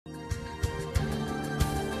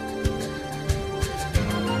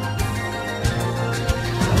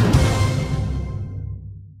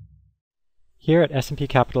Here at S&P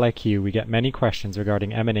Capital IQ, we get many questions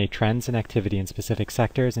regarding M&A trends and activity in specific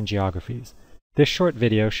sectors and geographies. This short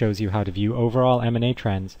video shows you how to view overall M&A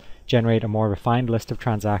trends, generate a more refined list of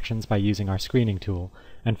transactions by using our screening tool,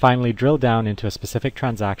 and finally drill down into a specific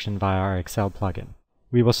transaction via our Excel plugin.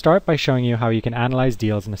 We will start by showing you how you can analyze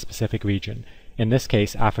deals in a specific region, in this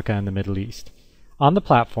case Africa and the Middle East. On the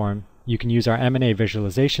platform, you can use our M&A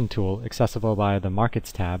visualization tool, accessible via the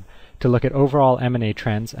Markets tab, to look at overall M&A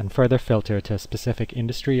trends and further filter to a specific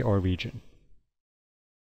industry or region.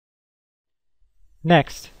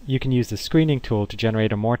 Next, you can use the screening tool to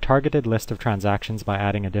generate a more targeted list of transactions by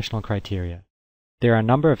adding additional criteria. There are a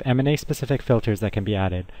number of M&A specific filters that can be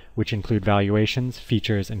added, which include valuations,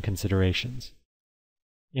 features, and considerations.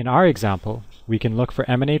 In our example, we can look for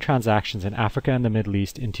M&A transactions in Africa and the Middle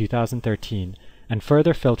East in 2013 and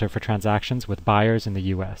further filter for transactions with buyers in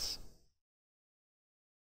the US.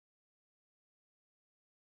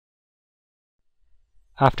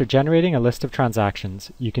 After generating a list of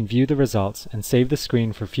transactions, you can view the results and save the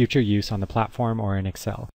screen for future use on the platform or in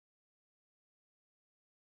Excel.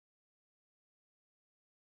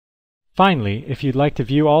 Finally, if you'd like to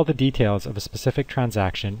view all the details of a specific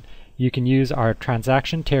transaction, you can use our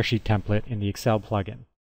Transaction Tearsheet template in the Excel plugin.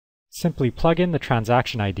 Simply plug in the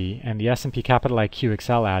transaction ID and the S&P Capital IQ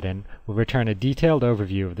Excel add-in will return a detailed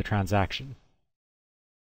overview of the transaction.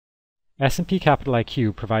 S&P Capital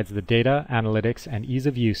IQ provides the data, analytics, and ease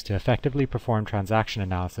of use to effectively perform transaction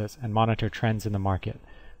analysis and monitor trends in the market.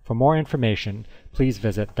 For more information, please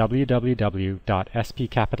visit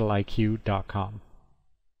www.spcapitaliq.com.